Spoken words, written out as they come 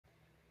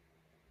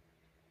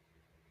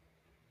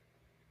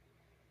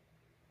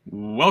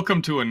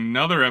Welcome to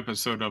another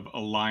episode of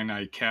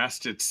Illini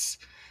Cast. It's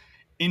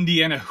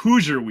Indiana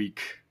Hoosier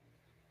Week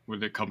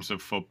when it comes to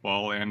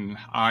football, and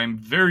I'm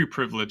very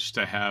privileged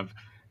to have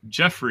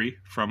Jeffrey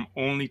from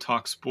Only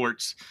Talk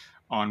Sports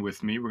on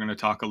with me. We're going to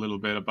talk a little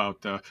bit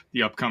about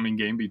the upcoming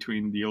game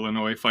between the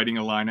Illinois Fighting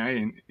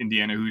Illini and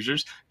Indiana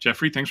Hoosiers.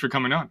 Jeffrey, thanks for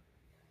coming on.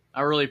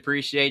 I really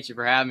appreciate you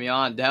for having me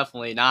on.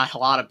 Definitely not a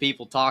lot of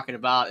people talking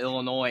about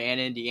Illinois and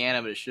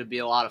Indiana, but it should be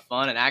a lot of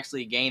fun and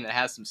actually a game that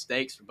has some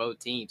stakes for both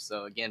teams.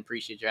 So, again,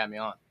 appreciate you having me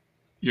on.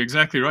 You're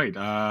exactly right.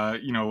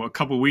 A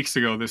couple of weeks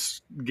ago,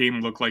 this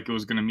game looked like it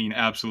was going to mean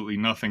absolutely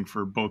nothing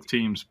for both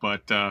teams,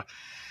 but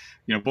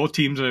both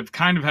teams have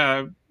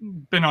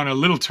been on a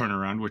little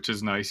turnaround, which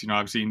is nice.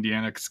 Obviously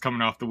Indiana's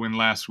coming off the win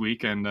last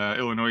week, and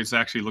Illinois has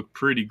actually looked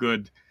pretty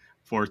good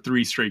for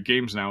 3 straight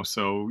games now.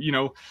 So,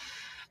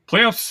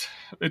 playoffs,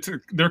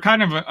 they're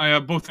kind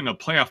of both in a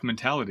playoff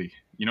mentality.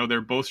 They're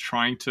both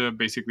trying to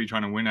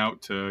win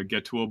out to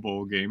get to a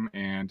bowl game,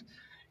 and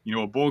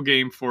a bowl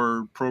game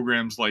for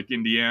programs like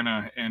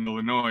Indiana and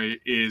Illinois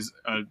is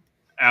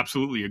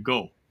absolutely a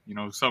goal.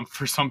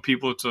 For some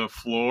people it's a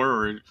floor,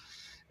 or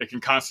it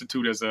can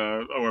constitute as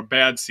a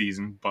bad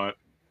season. But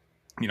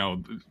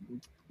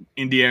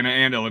Indiana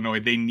and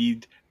Illinois, they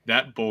need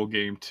that bowl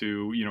game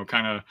to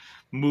kind of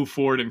move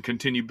forward and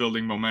continue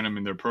building momentum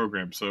in their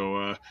program.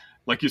 So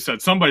like you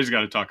said, somebody's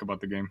got to talk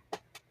about the game.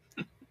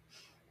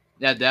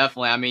 Yeah,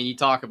 definitely. I mean, you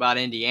talk about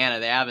Indiana,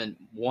 they haven't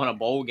won a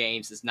bowl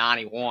game since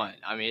 91.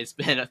 I mean, it's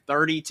been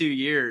 32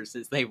 years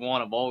since they've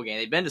won a bowl game.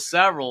 They've been to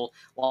several,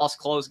 lost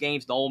close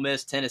games to Ole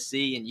Miss,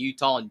 Tennessee, and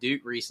Utah and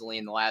Duke recently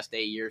in the last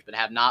 8 years, but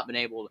have not been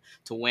able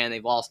to win.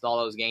 They've lost all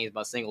those games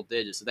by single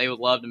digits. So they would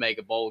love to make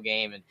a bowl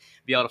game and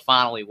be able to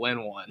finally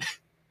win one.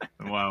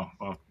 Wow.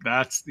 Well,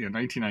 that's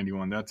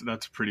 1991.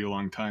 That's a pretty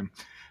long time.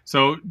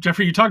 So,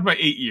 Jeffrey, you talked about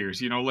 8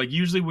 years.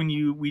 Usually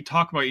when we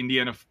talk about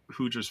Indiana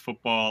Hoosiers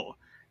football,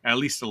 at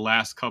least the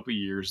last couple of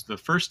years, the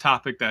first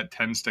topic that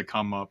tends to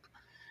come up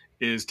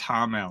is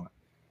Tom Allen.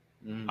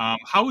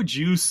 How would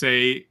you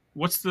say,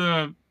 what's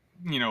the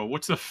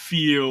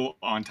feel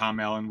on Tom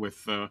Allen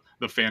with the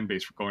fan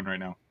base going right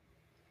now?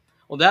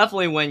 Well,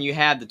 definitely when you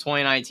had the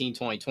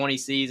 2019-2020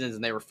 seasons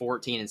and they were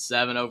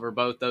 14-7 over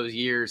both those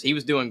years, he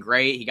was doing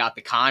great. He got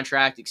the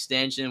contract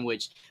extension,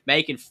 which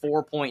making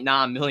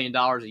 $4.9 million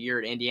a year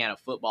at Indiana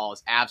football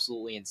is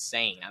absolutely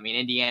insane. I mean,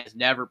 Indiana's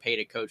never paid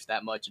a coach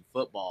that much in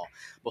football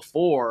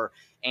before.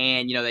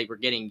 And, they were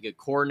getting good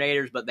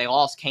coordinators, but they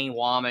lost Kane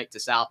Womack to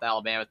South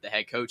Alabama with the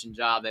head coaching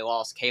job. They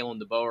lost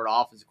Kalen DeBoer,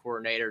 offensive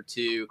coordinator,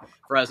 to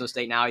Fresno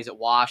State. Now he's at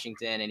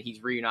Washington, and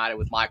he's reunited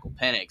with Michael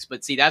Penix.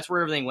 But, see, that's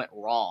where everything went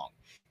wrong,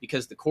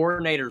 because the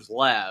coordinators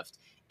left,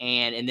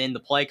 and then the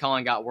play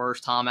calling got worse.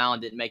 Tom Allen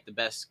didn't make the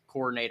best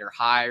coordinator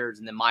hires,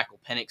 and then Michael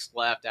Penix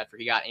left after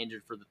he got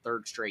injured for the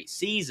 3rd straight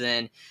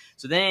season.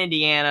 So then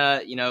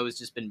Indiana, has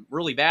just been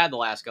really bad the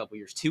last couple of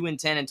years.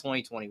 2-10 in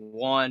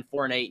 2021,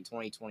 4-8 in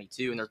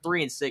 2022, and they're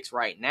 3-6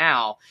 right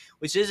now,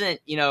 which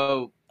isn't,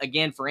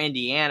 again, for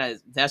Indiana,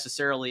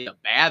 necessarily a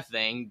bad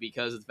thing,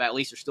 because at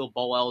least they're still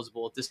bowl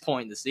eligible at this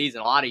point in the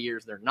season. A lot of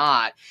years they're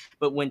not.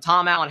 But when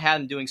Tom Allen had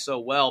them doing so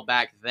well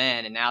back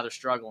then, and now they're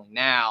struggling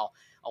now,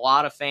 a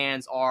lot of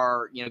fans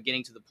are,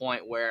 getting to the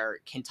point where,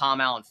 can Tom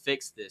Allen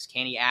fix this?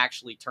 Can he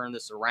actually turn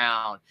this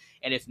around?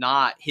 And if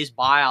not, his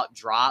buyout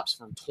drops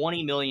from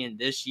 $20 million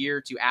this year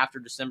to after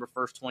December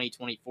 1st,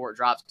 2024, it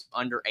drops to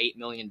under $8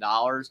 million.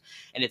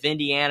 And if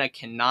Indiana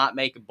cannot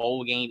make a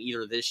bowl game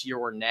either this year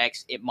or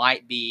next, it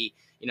might be,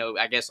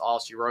 I guess all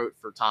she wrote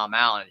for Tom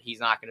Allen. He's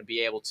not going to be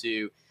able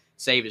to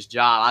save his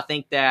job. I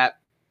think that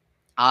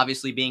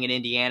obviously being in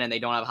Indiana and they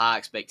don't have high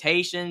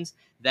expectations,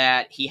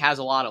 that he has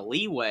a lot of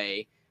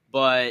leeway.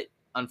 But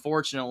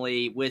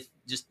unfortunately, with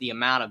just the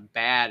amount of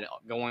bad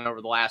going over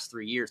the last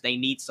 3 years, they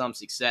need some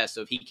success.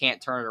 So if he can't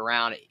turn it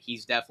around,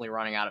 he's definitely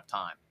running out of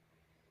time.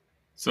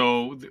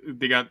 So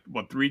they got,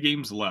 3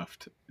 games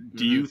left.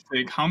 Do you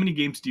think, how many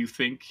games do you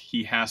think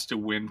he has to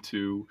win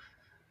to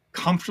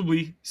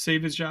comfortably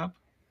save his job?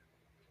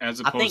 I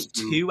think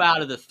 2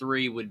 out of the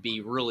 3 would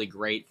be really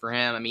great for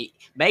him. I mean,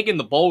 making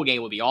the bowl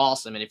game would be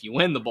awesome. And if you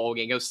win the bowl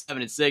game, go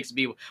 7-6, it'd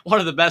be one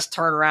of the best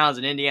turnarounds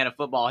in Indiana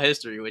football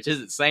history, which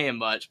isn't saying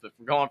much, but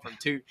going from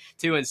 2-6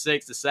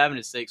 to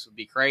 7-6 would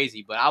be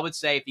crazy. But I would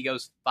say if he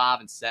goes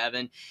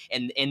 5-7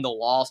 and in the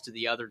loss to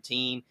the other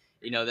team,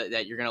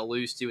 that you're going to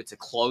lose to, it's a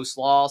close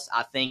loss,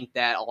 I think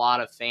that a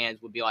lot of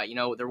fans would be like,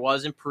 there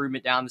was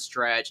improvement down the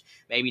stretch.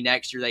 Maybe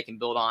next year they can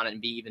build on it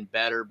and be even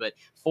better. But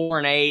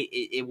 4-8,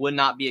 it would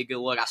not be a good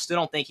look. I still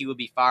don't think he would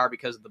be fired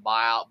because of the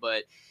buyout,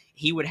 but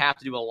he would have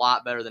to do a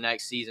lot better the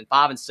next season.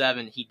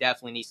 5-7, he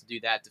definitely needs to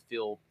do that to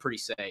feel pretty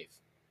safe.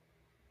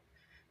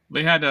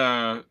 They had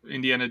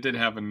Indiana did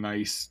have a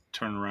nice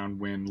turnaround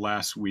win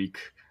last week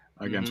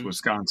against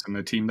Wisconsin,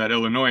 a team that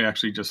Illinois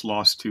actually just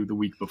lost to the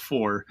week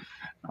before,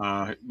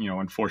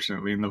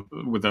 unfortunately,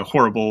 with a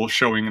horrible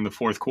showing in the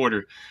 4th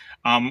quarter.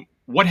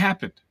 What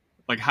happened?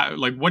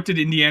 What did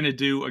Indiana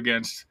do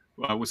against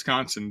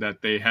Wisconsin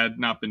that they had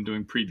not been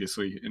doing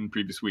previously in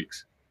previous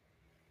weeks?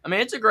 I mean,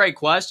 it's a great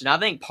question. I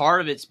think part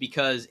of it's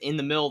because in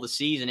the middle of the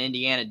season,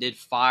 Indiana did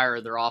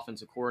fire their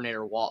offensive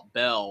coordinator, Walt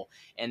Bell,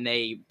 and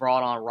they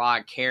brought on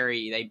Rod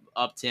Carey. They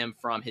upped him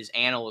from his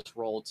analyst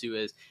role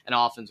to an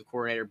offensive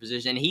coordinator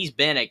position. And he's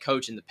been a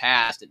coach in the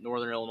past at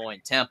Northern Illinois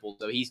and Temple,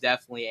 so he's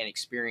definitely an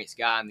experienced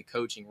guy in the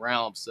coaching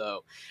realm.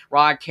 So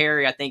Rod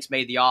Carey, I think, has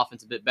made the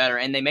offense a bit better.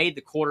 And they made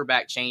the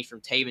quarterback change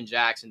from Taven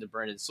Jackson to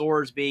Brendan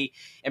Sorsby.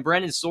 And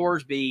Brendan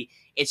Sorsby,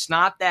 it's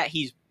not that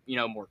he's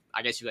more,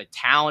 I guess you had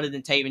talented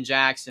than Taven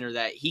Jackson, or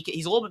that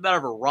he's a little bit better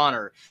of a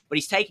runner, but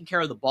he's taking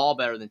care of the ball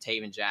better than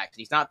Taven Jackson.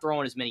 He's not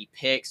throwing as many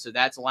picks, so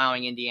that's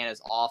allowing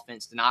Indiana's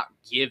offense to not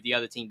give the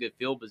other team good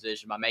field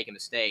position by making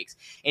mistakes.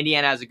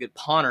 Indiana has a good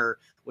punter,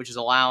 which is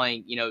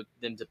allowing,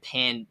 them to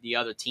pin the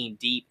other team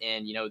deep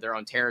in, their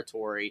own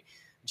territory.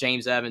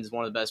 James Evans is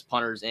one of the best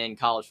punters in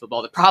college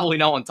football that probably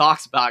no one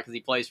talks about because he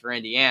plays for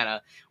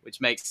Indiana, which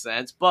makes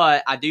sense.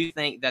 But I do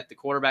think that the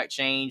quarterback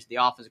change, the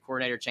offensive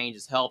coordinator change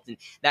has helped. And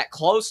that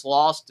close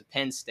loss to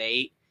Penn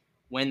State,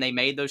 when they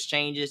made those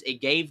changes, it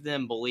gave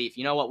them belief.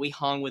 You know what? We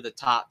hung with the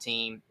top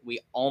team. We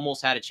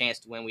almost had a chance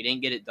to win. We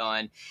didn't get it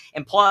done.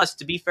 And plus,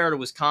 to be fair to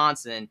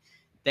Wisconsin,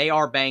 they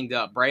are banged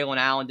up. Braylon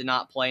Allen did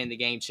not play in the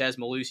game. Ches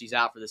Malusi's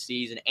out for the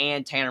season,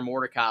 and Tanner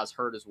Mordecai is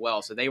hurt as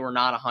well. So they were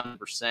not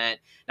 100%.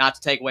 Not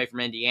to take away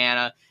from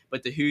Indiana,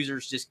 but the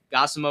Hoosiers just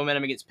got some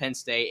momentum against Penn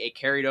State. It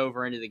carried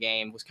over into the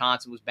game.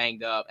 Wisconsin was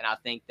banged up, and I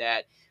think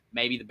that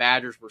maybe the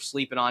Badgers were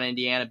sleeping on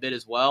Indiana a bit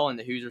as well, and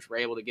the Hoosiers were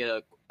able to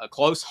get a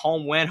close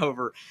home win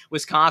over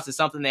Wisconsin,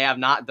 something they have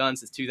not done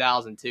since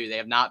 2002. They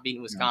have not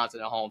beaten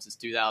Wisconsin at home since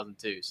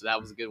 2002, so that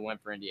was a good win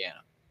for Indiana.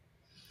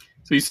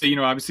 So you say,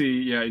 obviously,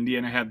 yeah,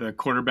 Indiana had the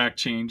quarterback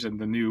change and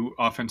the new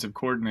offensive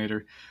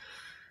coordinator.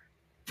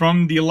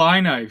 From the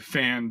Illini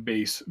fan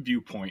base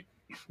viewpoint,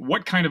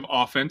 what kind of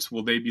offense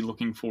will they be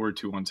looking forward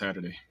to on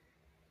Saturday?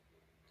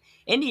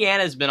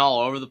 Indiana's been all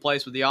over the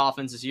place with the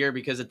offense this year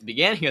because at the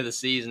beginning of the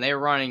season, they were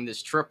running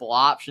this triple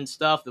option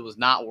stuff that was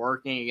not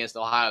working against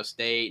Ohio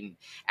State and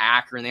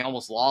Akron. They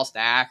almost lost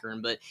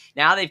Akron, but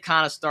now they've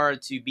kind of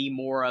started to be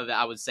more of,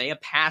 I would say, a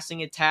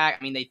passing attack.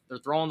 I mean, they're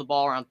throwing the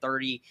ball around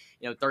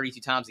 32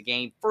 times a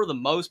game for the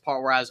most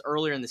part, whereas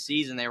earlier in the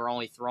season, they were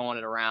only throwing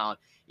it around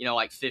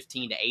like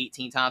 15 to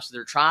 18 times. So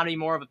they're trying to be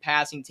more of a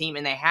passing team,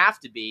 and they have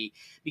to be,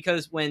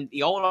 because when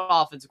the old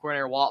offensive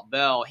coordinator, Walt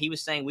Bell, he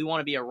was saying we want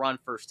to be a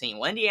run-first team.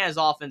 Well, Indiana's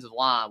offensive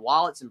line,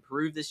 while it's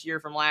improved this year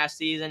from last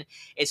season,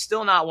 it's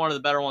still not one of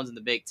the better ones in the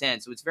Big Ten.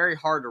 So it's very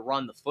hard to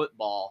run the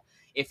football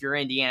if you're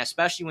Indiana,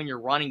 especially when your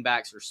running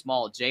backs are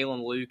small.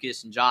 Jalen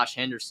Lucas and Josh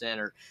Henderson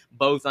are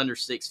both under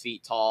 6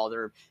 feet tall.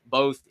 They're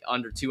both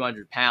under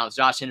 200 pounds.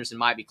 Josh Henderson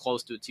might be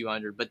close to a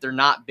 200, but they're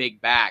not big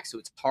backs, so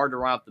it's hard to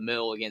run up the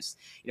middle against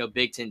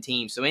Big Ten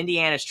teams. So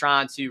Indiana's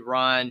trying to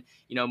run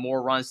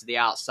more runs to the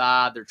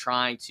outside. They're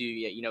trying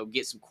to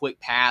get some quick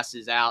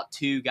passes out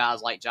to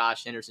guys like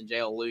Josh Henderson,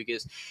 Jalen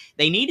Lucas.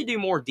 They need to do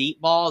more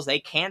deep balls. They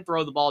can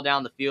throw the ball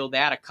down the field. They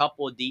had a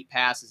couple of deep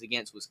passes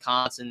against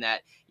Wisconsin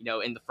that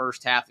in the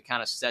first half to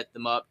kind of set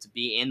them up to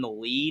be in the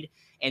lead.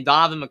 And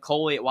Donovan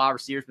McCulley at wide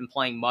receiver has been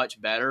playing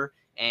much better.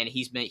 And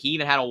he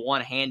even had a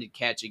one-handed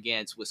catch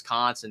against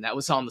Wisconsin that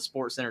was on the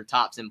SportsCenter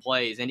top 10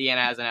 plays.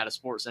 Indiana hasn't had a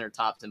SportsCenter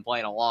top 10 play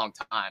in a long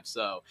time,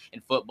 so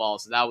in football.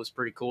 So that was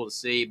pretty cool to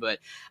see. But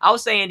I would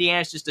say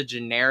Indiana's just a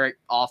generic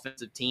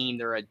offensive team.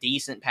 They're a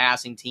decent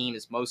passing team.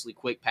 It's mostly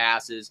quick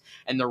passes,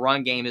 and the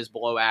run game is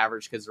below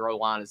average because their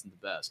O-line isn't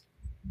the best.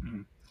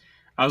 Mm-hmm.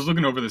 I was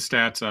looking over the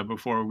stats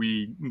before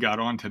we got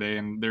on today,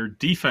 and their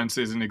defense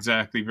isn't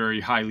exactly very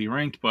highly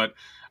ranked, but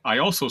I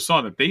also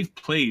saw that they've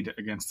played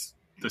against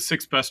the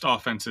 6 best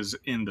offenses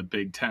in the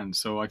Big Ten.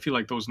 So I feel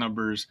like those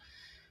numbers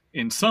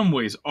in some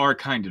ways are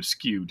kind of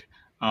skewed.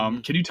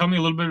 Can you tell me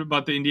a little bit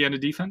about the Indiana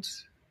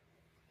defense?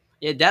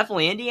 Yeah,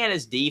 definitely.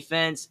 Indiana's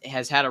defense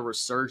has had a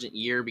resurgent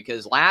year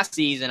because last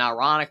season,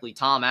 ironically,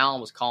 Tom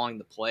Allen was calling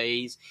the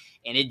plays,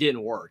 and it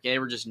didn't work. They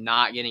were just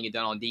not getting it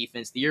done on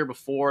defense. The year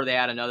before, they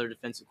had another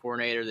defensive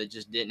coordinator that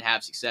just didn't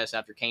have success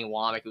after Kane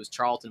Womack. It was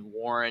Charlton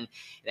Warren.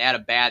 They had a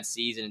bad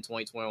season in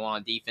 2021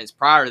 on defense.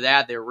 Prior to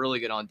that, they were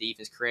really good on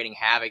defense, creating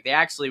havoc. They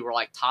actually were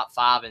like top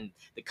 5 in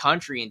the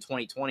country in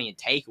 2020 in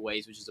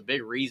takeaways, which is a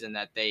big reason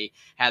that they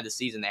had the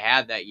season they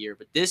had that year.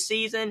 But this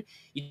season,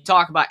 you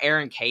talk about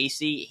Aaron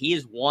Casey. He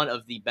is one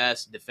of the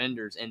best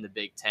defenders in the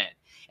Big Ten.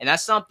 And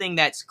that's something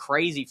that's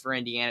crazy for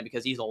Indiana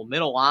because he's a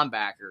middle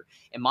linebacker.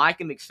 And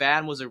Micah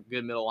McFadden was a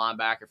good middle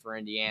linebacker for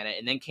Indiana.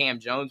 And then Cam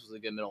Jones was a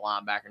good middle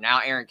linebacker. Now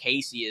Aaron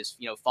Casey is,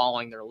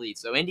 following their lead.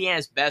 So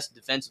Indiana's best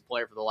defensive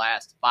player for the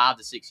last 5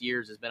 to 6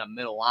 years has been a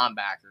middle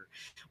linebacker,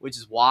 which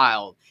is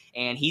wild.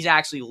 And he's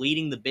actually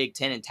leading the Big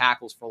Ten in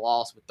tackles for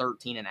loss with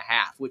 13.5,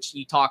 which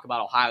you talk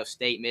about Ohio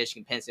State,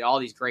 Michigan, Penn State, all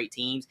these great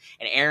teams.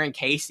 And Aaron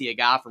Casey, a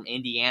guy from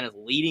Indiana, is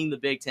leading the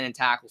Big Ten in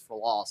tackles for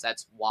loss.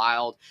 That's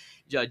wild.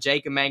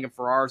 Jacob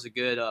Mangum-Farrar is a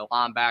good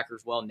linebacker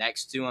as well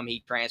next to him.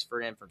 He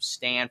transferred in from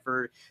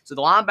Stanford. So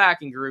the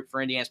linebacking group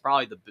for Indiana is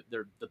probably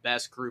the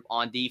best group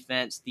on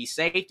defense. The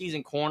safeties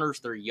and corners,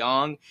 they're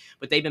young,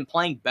 but they've been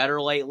playing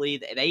better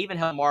lately. They even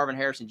held Marvin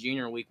Harrison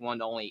Jr. in week 1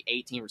 to only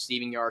 18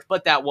 receiving yards,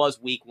 but that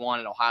was week 1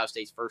 in Ohio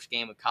State's first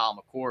game with Kyle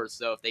McCord.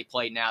 So if they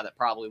played now, that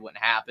probably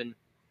wouldn't happen.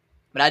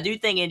 But I do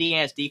think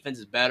Indiana's defense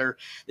is better.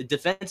 The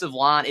defensive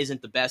line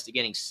isn't the best at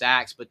getting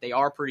sacks, but they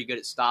are pretty good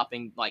at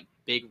stopping like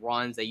big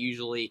runs. They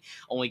usually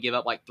only give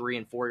up like 3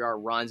 and 4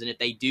 yard runs, and if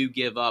they do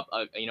give up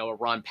a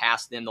run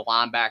past them, the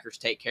linebackers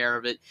take care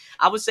of it.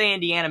 I would say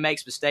Indiana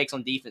makes mistakes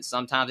on defense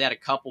sometimes. They had a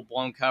couple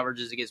blown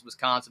coverages against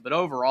Wisconsin, but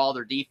overall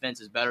their defense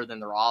is better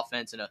than their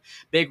offense, and a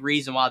big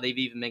reason why they've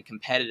even been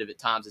competitive at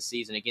times this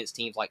season against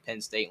teams like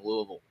Penn State and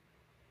Louisville.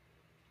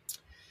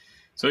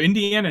 So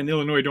Indiana and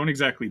Illinois don't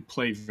exactly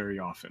play very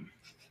often,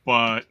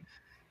 but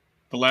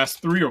the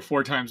last 3 or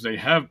 4 times they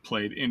have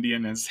played,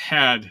 Indiana's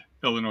had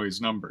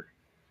Illinois' number.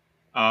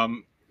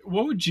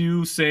 What would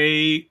you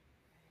say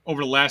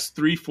over the last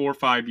 3, 4,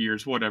 5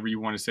 years, whatever you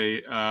want to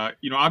say?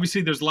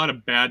 Obviously there's a lot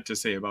of bad to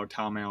say about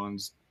Tom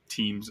Allen's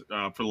teams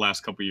for the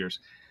last couple of years.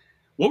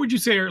 What would you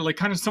say are like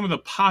kind of some of the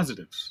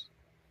positives?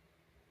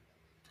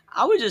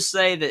 I would just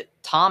say that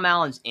Tom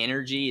Allen's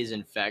energy is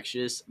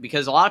infectious,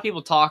 because a lot of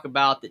people talk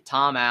about that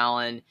Tom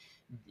Allen,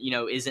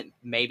 isn't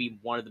maybe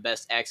one of the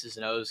best X's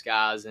and O's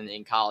guys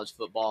in college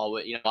football.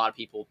 But, a lot of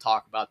people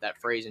talk about that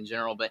phrase in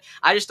general. But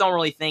I just don't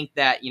really think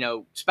that,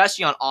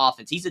 especially on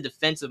offense, he's a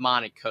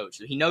defensive-minded coach.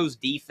 So he knows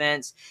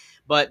defense.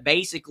 But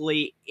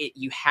basically,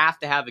 you have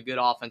to have a good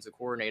offensive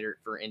coordinator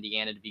for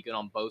Indiana to be good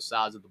on both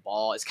sides of the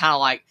ball. It's kind of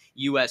like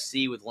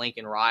USC with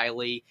Lincoln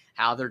Riley,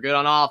 how they're good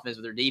on offense,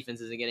 but their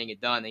defense isn't getting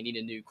it done. They need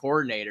a new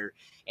coordinator.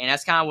 And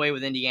that's kind of the way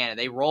with Indiana.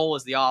 They roll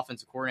as the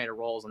offensive coordinator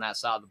rolls on that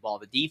side of the ball.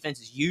 The defense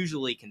is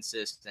usually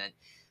consistent.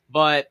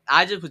 But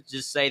I would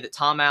just say that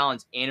Tom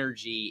Allen's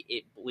energy,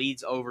 it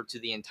bleeds over to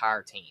the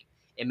entire team.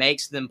 It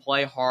makes them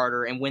play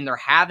harder. And when they're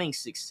having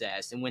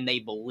success and when they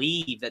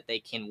believe that they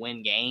can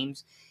win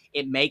games,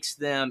 it makes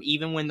them,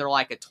 even when they're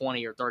like a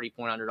 20 or 30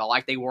 point underdog,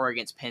 like they were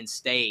against Penn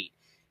State,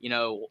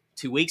 2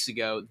 weeks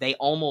ago, they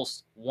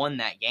almost won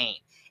that game.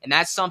 And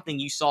that's something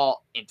you saw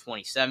in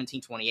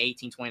 2017,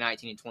 2018,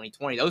 2019, and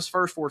 2020. Those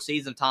first 4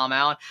 seasons of Tom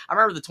Allen. I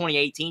remember the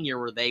 2018 year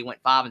where they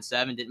went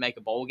 5-7, didn't make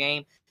a bowl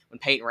game when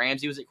Peyton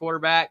Ramsey was at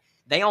quarterback.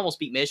 They almost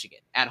beat Michigan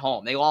at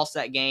home. They lost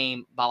that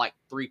game by like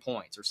 3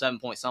 points or 7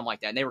 points, something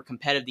like that. And they were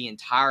competitive the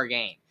entire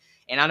game.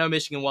 And I know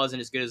Michigan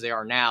wasn't as good as they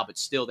are now, but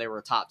still they were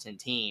a top 10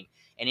 team.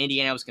 And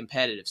Indiana was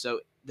competitive. So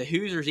the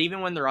Hoosiers,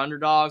 even when they're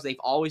underdogs, they've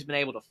always been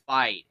able to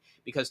fight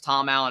because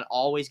Tom Allen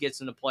always gets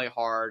them to play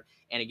hard.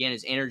 And again,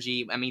 his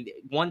energy. I mean,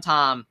 one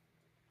time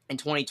in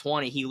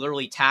 2020, he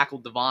literally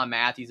tackled Devon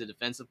Matthews, a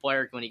defensive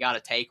player, when he got a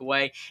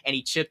takeaway, and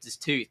he chipped his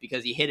tooth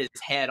because he hit his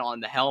head on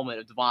the helmet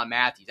of Devon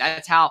Matthews.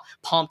 That's how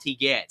pumped he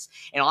gets.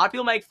 And a lot of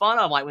people make fun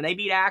of him. Like when they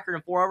beat Akron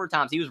in 4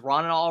 overtimes, he was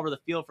running all over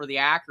the field for the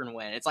Akron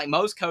win. It's like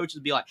most coaches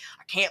would be like,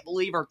 I can't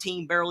believe our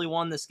team barely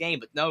won this game.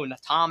 But no,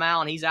 Tom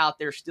Allen, he's out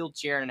there still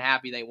cheering and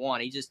happy they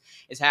won. He just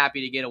is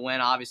happy to get a win.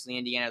 Obviously,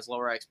 Indiana has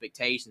lower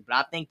expectations. But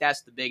I think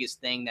that's the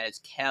biggest thing that has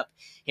kept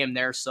him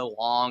there so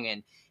long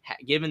and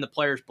given the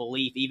players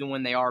belief, even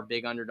when they are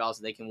big underdogs,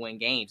 that they can win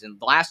games. And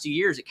the last 2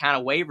 years, it kind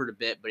of wavered a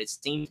bit, but it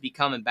seems to be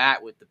coming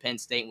back with the Penn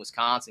State and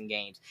Wisconsin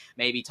games.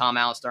 Maybe Tom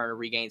Allen's starting to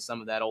regain some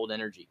of that old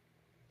energy.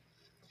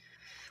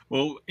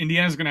 Well,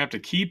 Indiana's going to have to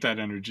keep that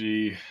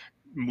energy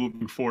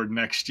moving forward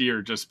next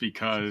year just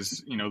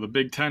because, the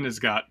Big Ten has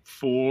got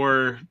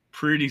 4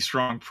 pretty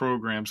strong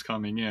programs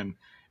coming in.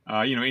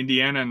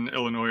 Indiana and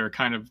Illinois are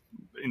kind of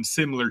in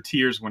similar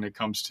tiers when it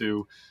comes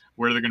to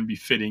where they're going to be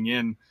fitting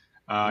in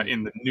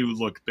the new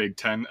look Big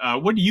Ten.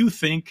 What do you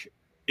think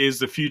is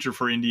the future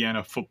for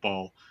Indiana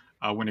football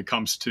when it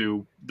comes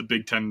to the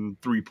Big Ten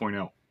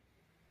 3.0?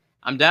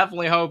 I'm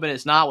definitely hoping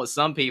it's not what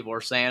some people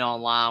are saying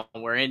online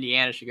where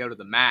Indiana should go to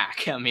the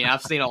MAC. I mean,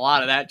 I've seen a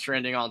lot of that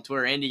trending on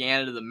Twitter.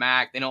 Indiana to the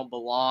MAC. They don't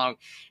belong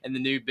in the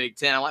new Big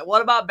Ten. I'm like,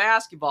 what about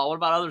basketball? What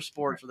about other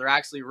sports where they're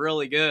actually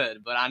really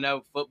good? But I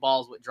know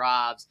football is what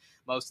drives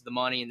most of the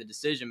money and the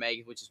decision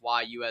making, which is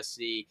why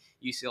USC,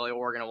 UCLA,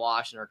 Oregon, and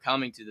Washington are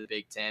coming to the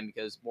Big Ten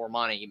because more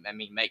money,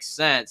 makes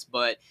sense.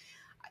 But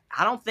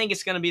I don't think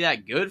it's going to be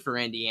that good for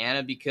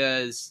Indiana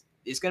because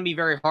it's going to be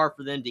very hard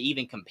for them to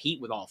even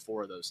compete with all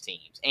 4 of those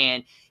teams.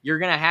 And you're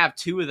going to have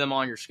 2 of them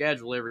on your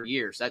schedule every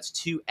year. So that's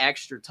 2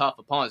 extra tough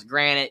opponents.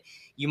 Granted,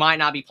 you might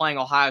not be playing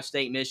Ohio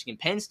State, Michigan,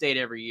 Penn State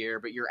every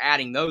year, but you're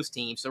adding those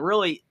teams. So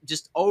really,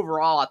 just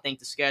overall, I think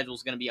the schedule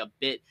is going to be a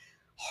bit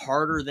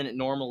harder than it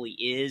normally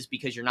is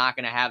because you're not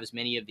going to have as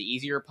many of the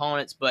easier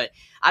opponents. But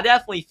I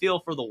definitely feel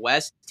for the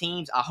West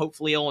teams.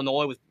 Hopefully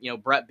Illinois with,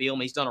 Brett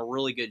Bielema, he's done a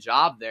really good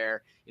job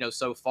there.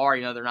 So far,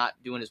 they're not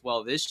doing as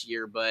well this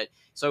year, but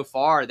so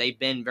far they've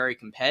been very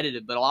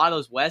competitive. But a lot of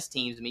those West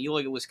teams, you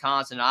look at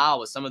Wisconsin and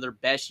Iowa, some of their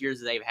best years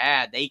that they've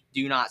had, they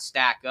do not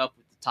stack up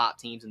with the top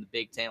teams in the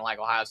Big Ten like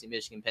Ohio State,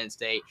 Michigan, Penn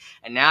State.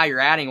 And now you're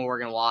adding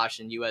Oregon,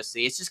 Washington,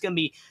 USC. It's just going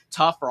to be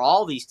tough for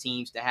all these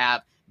teams to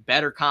have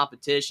better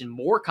competition,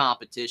 more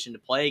competition to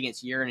play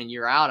against year in and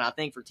year out. And I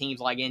think for teams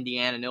like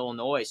Indiana and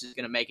Illinois, it's just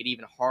going to make it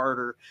even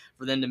harder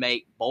for them to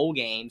make bowl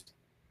games.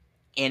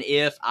 And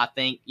if I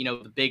think,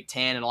 the Big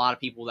Ten and a lot of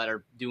people that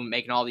are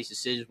making all these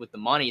decisions with the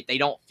money, if they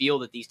don't feel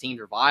that these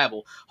teams are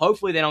viable,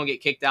 hopefully they don't get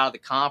kicked out of the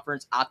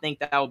conference. I think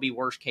that would be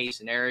worst case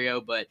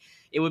scenario, but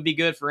it would be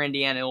good for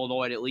Indiana and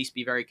Illinois to at least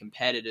be very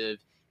competitive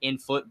in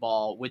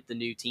football with the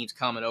new teams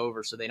coming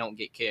over so they don't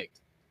get kicked.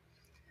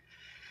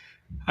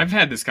 I've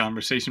had this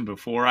conversation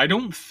before. I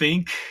don't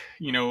think,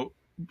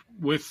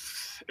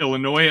 with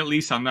Illinois at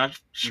least, I'm not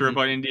sure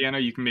about Indiana.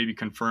 You can maybe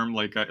confirm,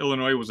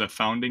 Illinois was a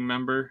founding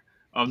member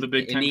of the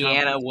Big Ten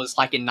Indiana Conference. was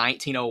like in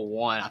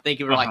 1901. I think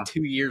it was like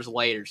 2 years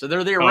later. So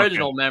they're the Okay.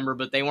 original member,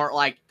 but they weren't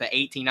like the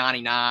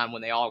 1899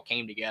 when they all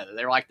came together.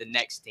 They're like the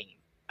next team.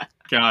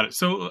 Got it.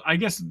 So I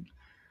guess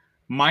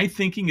my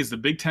thinking is the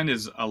Big Ten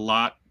is a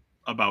lot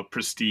about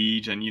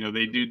prestige, and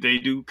they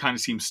do kind of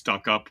seem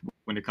stuck up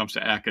when it comes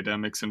to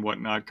academics and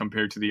whatnot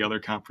compared to the other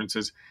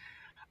conferences.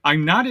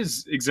 I'm not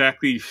as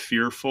exactly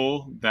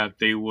fearful that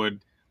they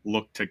would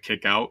look to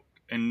kick out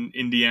in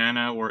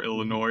Indiana or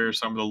Illinois or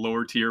some of the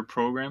lower tier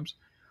programs.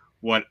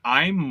 What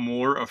I'm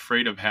more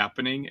afraid of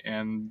happening,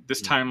 and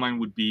this timeline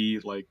would be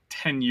like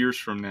 10 years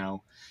from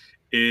now,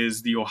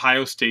 is the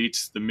Ohio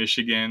States, the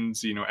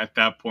Michigans, at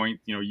that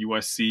point,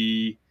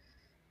 USC,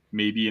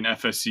 maybe an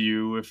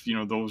FSU, if,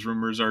 those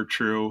rumors are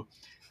true.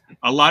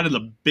 A lot of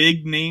the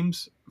big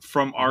names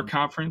from our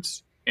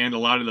conference and a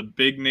lot of the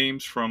big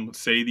names from,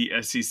 say,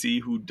 the SEC,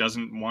 who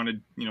doesn't want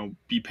to,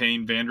 be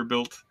paying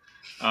Vanderbilt,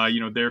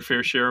 their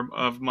fair share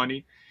of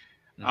money.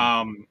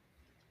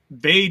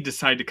 They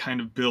decide to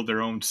kind of build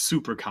their own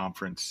super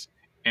conference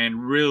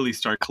and really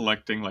start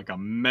collecting like a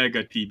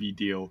mega TV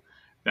deal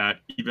that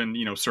even,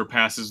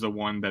 surpasses the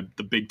one that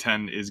the Big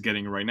Ten is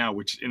getting right now,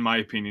 which in my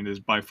opinion is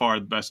by far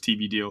the best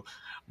TV deal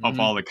of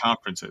all the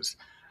conferences.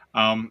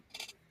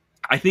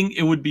 I think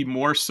it would be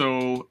more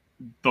so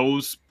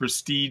those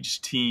prestige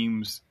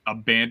teams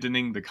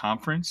abandoning the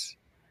conference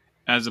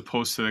as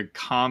opposed to the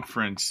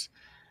conference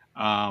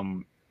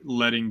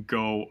letting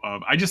go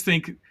of. I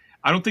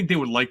don't think they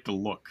would like the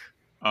look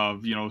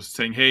of,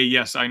 saying, hey,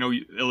 yes, I know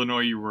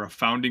Illinois, you were a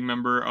founding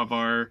member of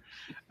our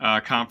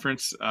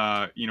conference.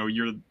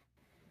 You're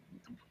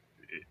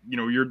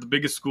the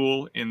biggest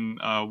school in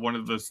one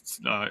of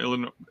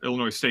the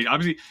Illinois state.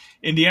 Obviously,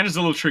 Indiana's a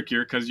little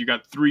trickier because you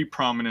got three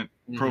prominent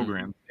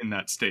programs in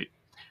that state.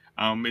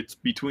 It's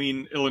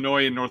between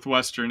Illinois and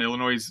Northwestern.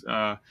 Illinois is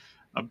a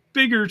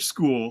bigger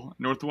school.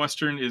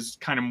 Northwestern is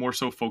kind of more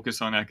so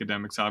focused on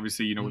academics.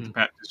 Obviously, with the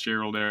Pat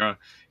Fitzgerald era,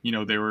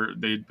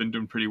 they'd been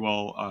doing pretty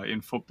well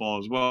in football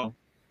as well.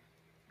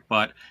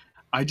 But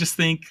I just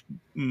think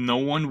no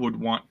one would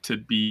want to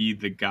be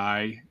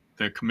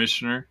the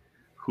commissioner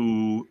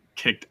who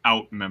kicked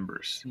out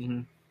members.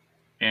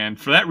 And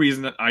for that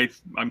reason,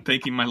 I'm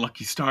thanking my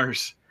lucky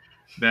stars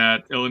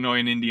that Illinois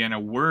and Indiana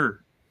were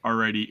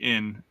already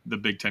in the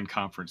Big Ten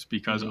Conference,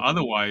 because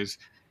otherwise,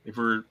 if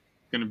we're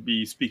going to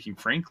be speaking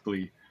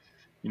frankly,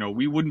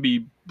 we wouldn't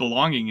be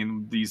belonging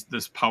in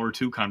this Power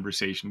 2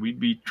 conversation. We'd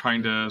be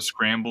trying to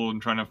scramble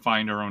and trying to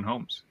find our own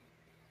homes.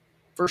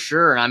 For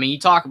sure. I mean, you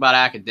talk about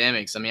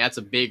academics. I mean, that's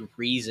a big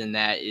reason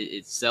that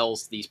it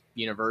sells these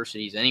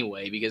universities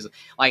anyway, because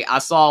like I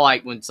saw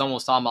like when someone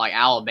was talking about like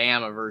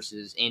Alabama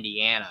versus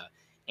Indiana,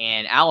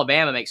 and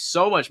Alabama makes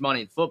so much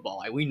money in football.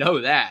 Like we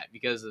know that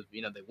because of,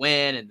 they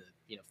win and the,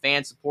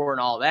 fan support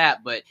and all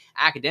that. But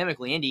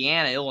academically,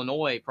 Indiana,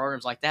 Illinois,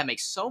 programs like that make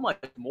so much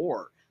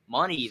more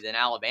money than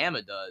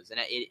Alabama does, and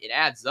it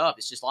adds up.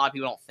 It's just a lot of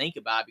people don't think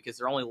about it because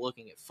they're only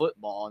looking at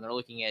football and they're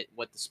looking at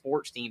what the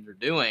sports teams are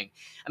doing.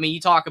 I mean,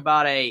 you talk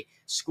about a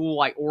school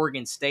like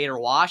Oregon State or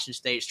Washington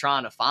State is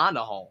trying to find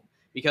a home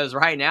because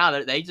right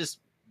now they just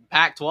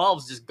Pac-12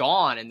 is just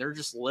gone and they're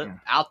just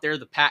out there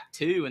the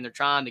Pac-2 and they're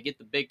trying to get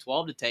the Big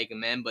 12 to take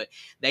them in, but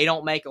they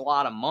don't make a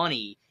lot of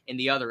money in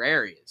the other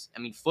areas. I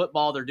mean,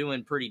 football, they're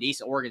doing pretty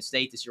decent. Oregon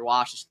State this year,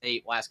 Washington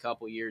State last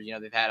couple of years,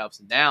 they've had ups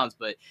and downs,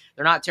 but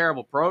they're not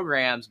terrible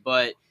programs,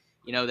 but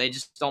they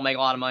just don't make a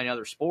lot of money in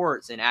other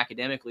sports, and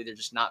academically, they're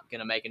just not going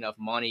to make enough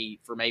money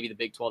for maybe the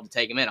Big 12 to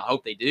take them in. I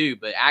hope they do,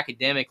 but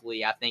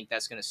academically, I think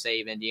that's going to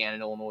save Indiana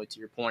and Illinois, to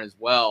your point as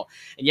well.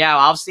 And yeah,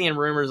 I've seen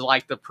rumors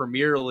like the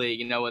Premier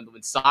League,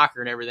 with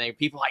soccer and everything.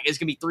 People like it's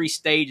going to be 3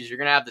 stages. You're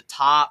going to have the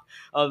top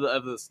of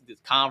the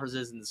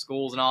conferences and the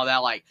schools and all that,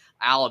 like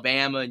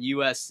Alabama and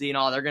USC and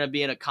all. They're going to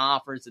be in a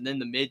conference, and then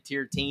the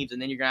mid-tier teams,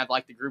 and then you're going to have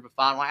like the group of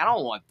 5. I'm like, I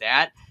don't want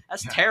that.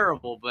 That's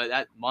terrible, but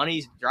that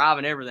money's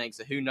driving everything,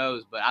 so who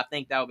knows? But I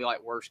think that would be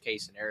like worst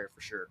case scenario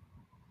for sure.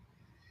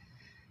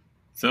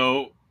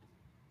 So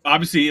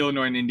obviously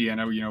Illinois and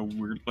Indiana,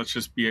 let's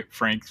just be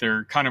frank,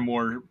 they're kind of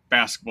more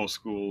basketball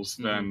schools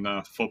than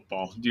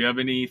football. Do you have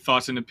any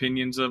thoughts and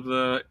opinions of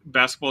the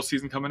basketball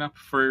season coming up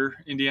for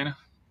Indiana?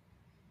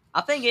 I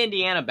think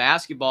Indiana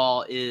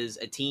basketball is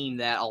a team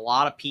that a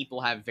lot of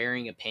people have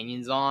varying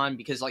opinions on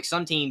because, like,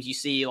 some teams you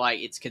see, like,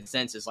 it's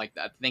consensus. Like,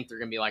 I think they're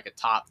going to be like a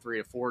top 3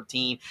 to 4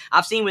 team.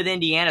 I've seen with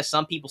Indiana,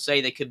 some people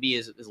say they could be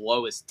as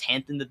low as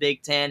 10th in the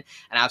Big Ten,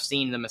 and I've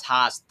seen them as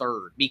high as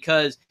third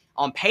because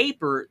on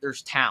paper,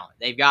 there's talent.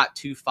 They've got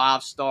 2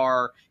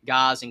 5-star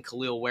guys in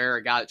Khalil Ware,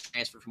 a guy that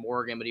transferred from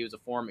Oregon, but he was a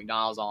former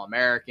McDonald's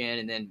All-American,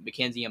 and then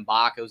Mackenzie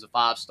Mbaka was a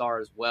 5-star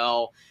as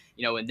well.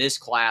 In this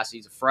class,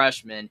 he's a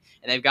freshman,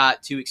 and they've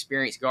got 2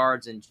 experienced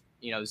guards and,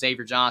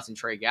 Xavier Johnson,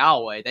 Trey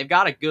Galloway. They've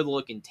got a good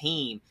looking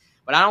team,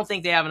 but I don't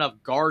think they have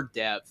enough guard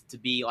depth to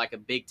be like a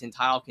Big Ten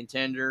title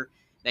contender.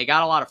 They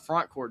got a lot of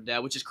front court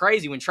depth, which is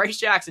crazy. When Trace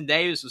Jackson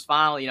Davis was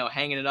finally,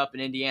 hanging it up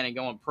in Indiana and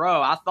going pro,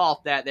 I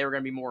thought that they were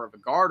going to be more of a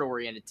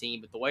guard-oriented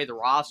team, but the way the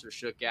roster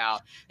shook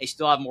out, they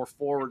still have more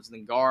forwards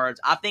than guards.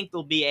 I think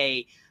they'll be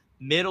a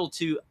middle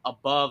to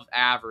above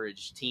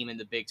average team in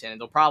the Big Ten,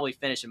 and they'll probably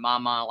finish, in my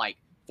mind, like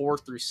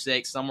 4th through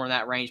 6th, somewhere in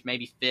that range.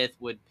 Maybe 5th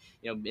would,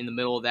 in the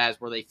middle of that is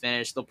where they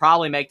finish. They'll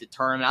probably make the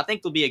tournament. I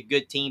think they'll be a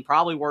good team,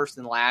 probably worse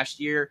than last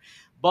year.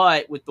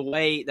 But with the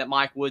way that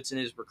Mike Woodson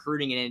is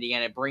recruiting in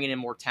Indiana, bringing in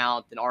more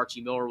talent than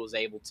Archie Miller was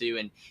able to,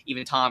 and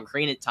even Tom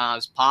Crean at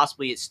times,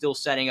 possibly it's still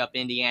setting up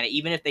Indiana,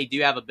 even if they do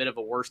have a bit of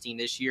a worse team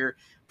this year,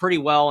 pretty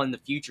well in the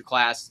future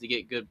classes to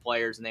get good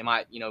players, and they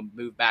might,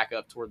 move back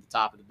up toward the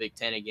top of the Big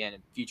Ten again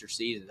in future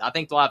seasons. I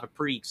think they'll have a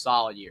pretty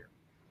solid year.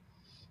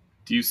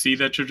 Do you see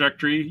that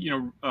trajectory,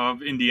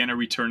 of Indiana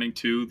returning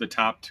to the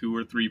top 2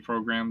 or 3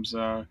 programs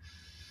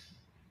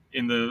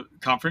in the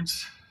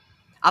conference?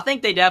 I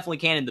think they definitely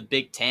can in the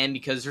Big Ten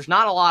because there's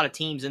not a lot of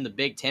teams in the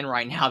Big Ten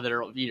right now that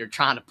are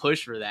trying to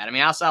push for that. I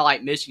mean, outside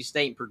like Michigan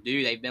State and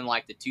Purdue, they've been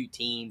like the 2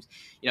 teams.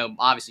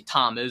 Obviously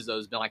Tom Izzo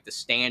has been like the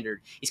standard.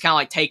 He's kind of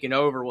like taken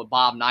over what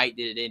Bob Knight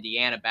did at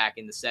Indiana back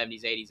in the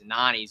 70s, 80s, and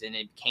 90s, and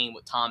it became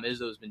what Tom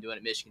Izzo has been doing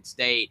at Michigan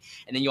State.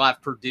 And then you'll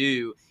have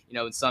Purdue.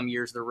 In some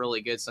years they're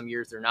really good, some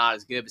years they're not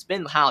as good. But it's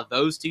been how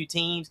those 2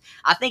 teams.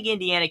 I think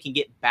Indiana can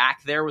get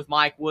back there with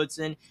Mike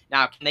Woodson.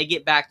 Now, can they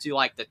get back to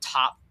like the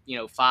top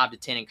 5 to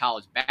 10 in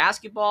college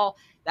basketball?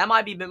 That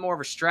might be a bit more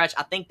of a stretch.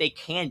 I think they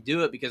can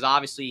do it because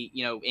obviously,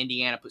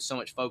 Indiana puts so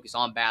much focus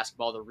on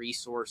basketball, the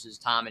resources,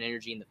 time, and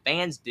energy, and the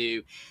fans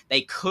do.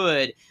 They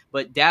could,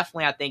 but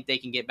definitely I think they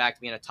can get back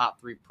to being a top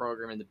 3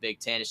 program in the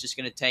Big Ten. It's just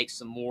going to take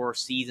some more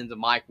seasons of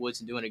Mike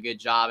Woodson doing a good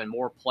job and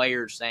more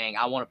players saying,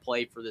 I want to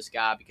play for this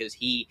guy because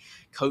he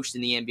coached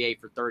in the NBA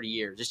for 30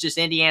 years. It's just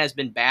Indiana's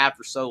been bad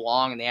for so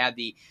long, and they had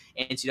the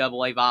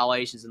NCAA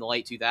violations in the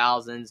late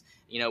 2000s.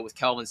 With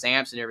Kelvin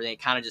Sampson and everything,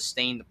 it kind of just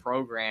stained the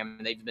program,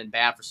 and they've been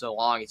bad for so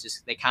long. It's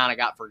just they kind of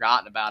got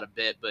forgotten about a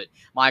bit. But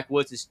Mike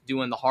Woods is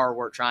doing the hard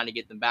work trying to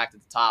get them back to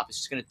the top. It's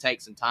just going to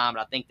take some time, but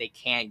I think they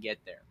can get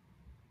there.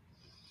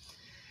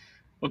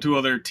 Well, 2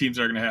 other teams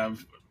are going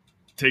to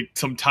take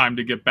some time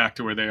to get back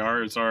to where they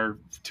are. It's our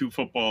 2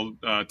 football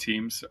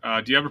teams.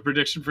 Do you have a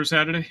prediction for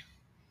Saturday?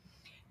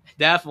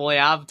 Definitely.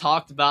 I've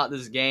talked about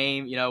this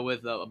game,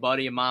 with a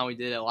buddy of mine. We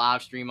did a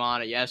live stream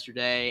on it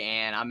yesterday,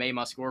 and I made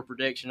my score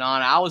prediction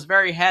on it. I was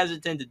very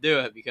hesitant to do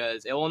it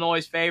because Illinois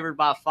is favored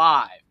by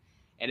 5.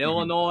 And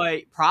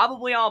Illinois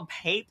probably on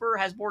paper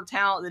has more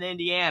talent than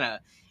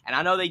Indiana. And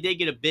I know they did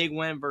get a big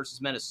win versus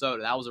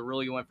Minnesota. That was a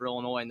really good win for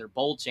Illinois and their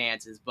bowl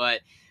chances.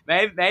 But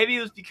maybe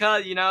it was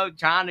because,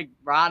 trying to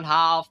ride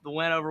high off the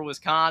win over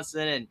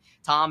Wisconsin and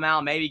Tom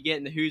Allen maybe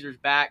getting the Hoosiers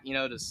back,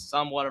 to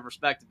somewhat of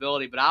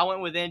respectability. But I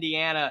went with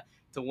Indiana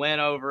to win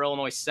over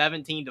Illinois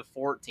 17-14.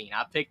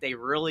 I picked a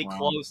really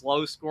close,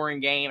 low-scoring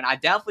game, and I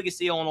definitely could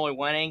see Illinois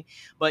winning.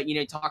 But,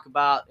 talk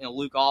about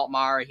Luke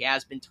Altmaier. He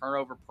has been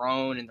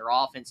turnover-prone, and their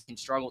offense can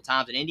struggle at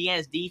times. And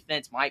Indiana's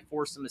defense might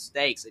force some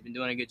mistakes. They've been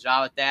doing a good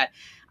job at that.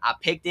 I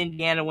picked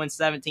Indiana to win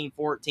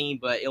 17-14,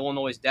 but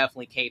Illinois is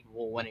definitely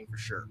capable of winning for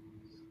sure.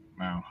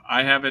 Wow.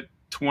 I have it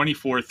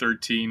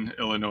 24-13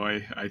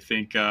 Illinois. I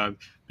think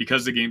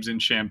because the game's in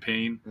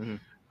Champaign,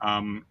 I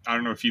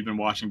don't know if you've been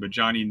watching, but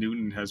Johnny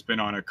Newton has been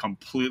on a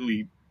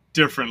completely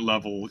different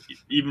level,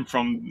 even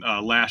from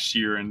last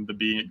year and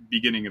the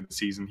beginning of the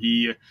season.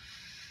 He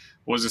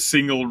was a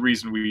single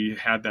reason we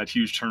had that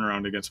huge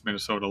turnaround against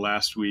Minnesota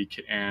last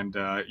week. And,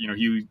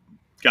 he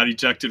got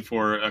ejected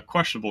for a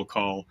questionable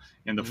call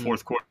in the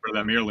 4th quarter of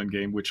that Maryland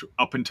game, which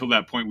up until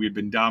that point we had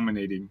been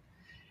dominating.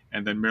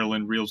 And then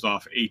Maryland reels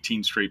off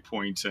 18 straight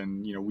points,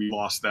 and, we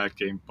lost that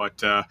game.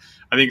 But I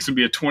think it's going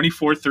to be a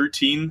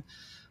 24-13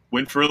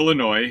 win for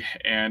Illinois,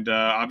 and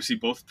obviously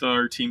both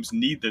our teams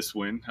need this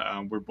win.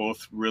 We're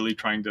both really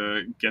trying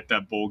to get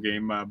that bowl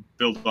game,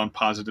 build on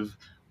positive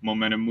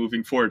momentum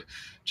moving forward.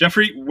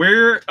 Jeffrey,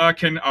 where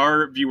can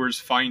our viewers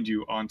find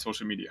you on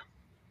social media?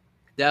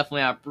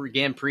 Definitely, I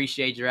again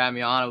appreciate you having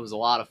me on. It was a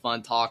lot of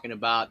fun talking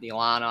about the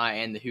Illini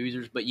and the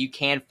Hoosiers. But you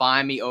can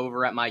find me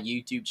over at my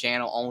YouTube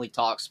channel, Only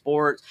Talk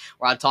Sports,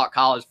 where I talk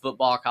college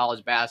football,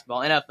 college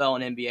basketball,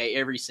 NFL, and NBA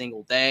every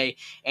single day.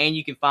 And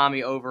you can find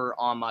me over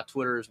on my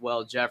Twitter as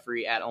well,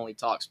 Jeffrey at Only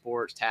Talk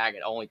Sports, tag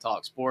at Only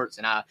Talk Sports,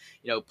 and I,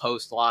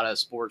 post a lot of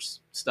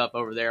sports stuff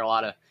over there, a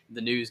lot of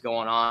the news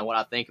going on, what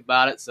I think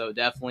about it. So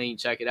definitely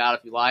check it out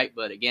if you like.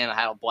 But again, I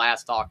had a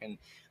blast talking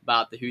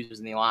about the Hoosiers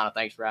and the Illini.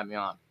 Thanks for having me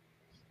on.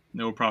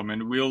 No problem.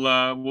 And we'll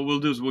what we'll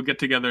do is we'll get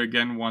together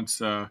again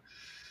once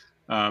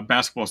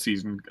basketball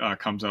season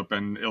comes up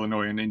and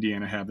Illinois and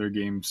Indiana have their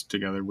games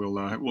together.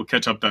 We'll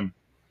catch up then.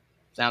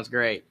 Sounds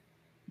great.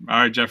 All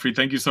right, Jeffrey.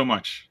 Thank you so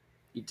much.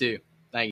 You too.